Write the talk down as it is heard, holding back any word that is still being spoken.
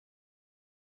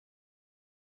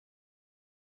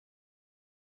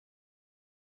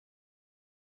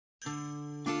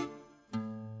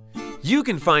You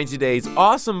can find today's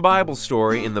awesome Bible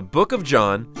story in the book of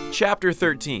John, chapter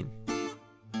 13.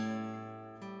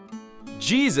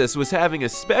 Jesus was having a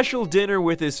special dinner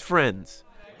with his friends.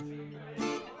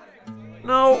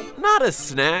 No, not a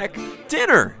snack,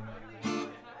 dinner.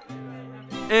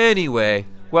 Anyway,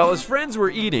 while his friends were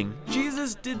eating,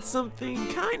 Jesus did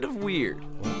something kind of weird.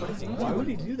 Why would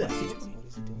he do that?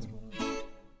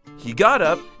 He got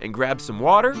up and grabbed some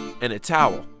water and a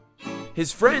towel.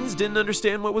 His friends didn't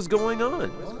understand what was going on.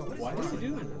 Why does he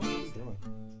do that?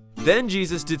 Then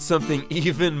Jesus did something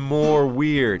even more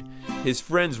weird. His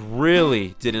friends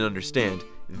really didn't understand.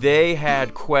 They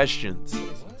had questions.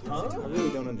 I really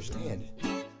don't understand.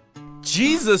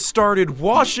 Jesus started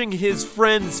washing his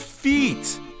friends'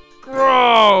 feet.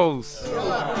 Gross!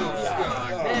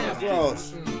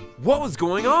 Gross. What was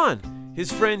going on?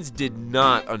 His friends did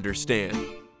not understand.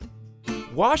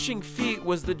 Washing feet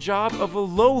was the job of a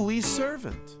lowly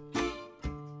servant.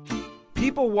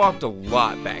 People walked a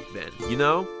lot back then, you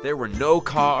know? There were no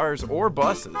cars or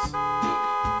buses.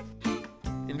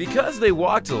 And because they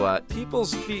walked a lot,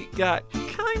 people's feet got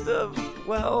kind of,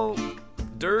 well,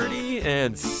 dirty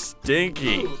and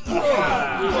stinky.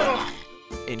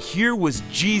 And here was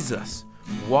Jesus,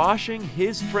 washing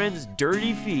his friends'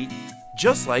 dirty feet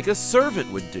just like a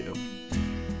servant would do.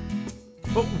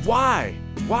 But why?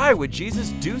 Why would Jesus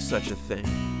do such a thing?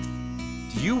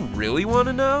 Do you really want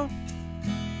to know?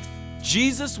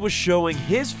 Jesus was showing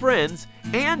his friends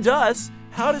and us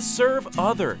how to serve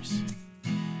others.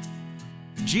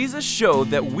 Jesus showed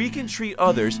that we can treat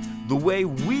others the way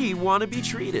we want to be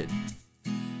treated.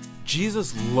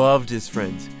 Jesus loved his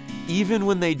friends, even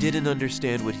when they didn't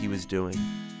understand what he was doing.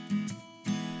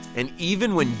 And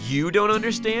even when you don't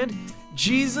understand,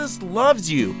 Jesus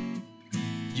loves you.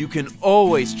 You can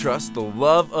always trust the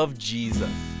love of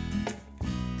Jesus.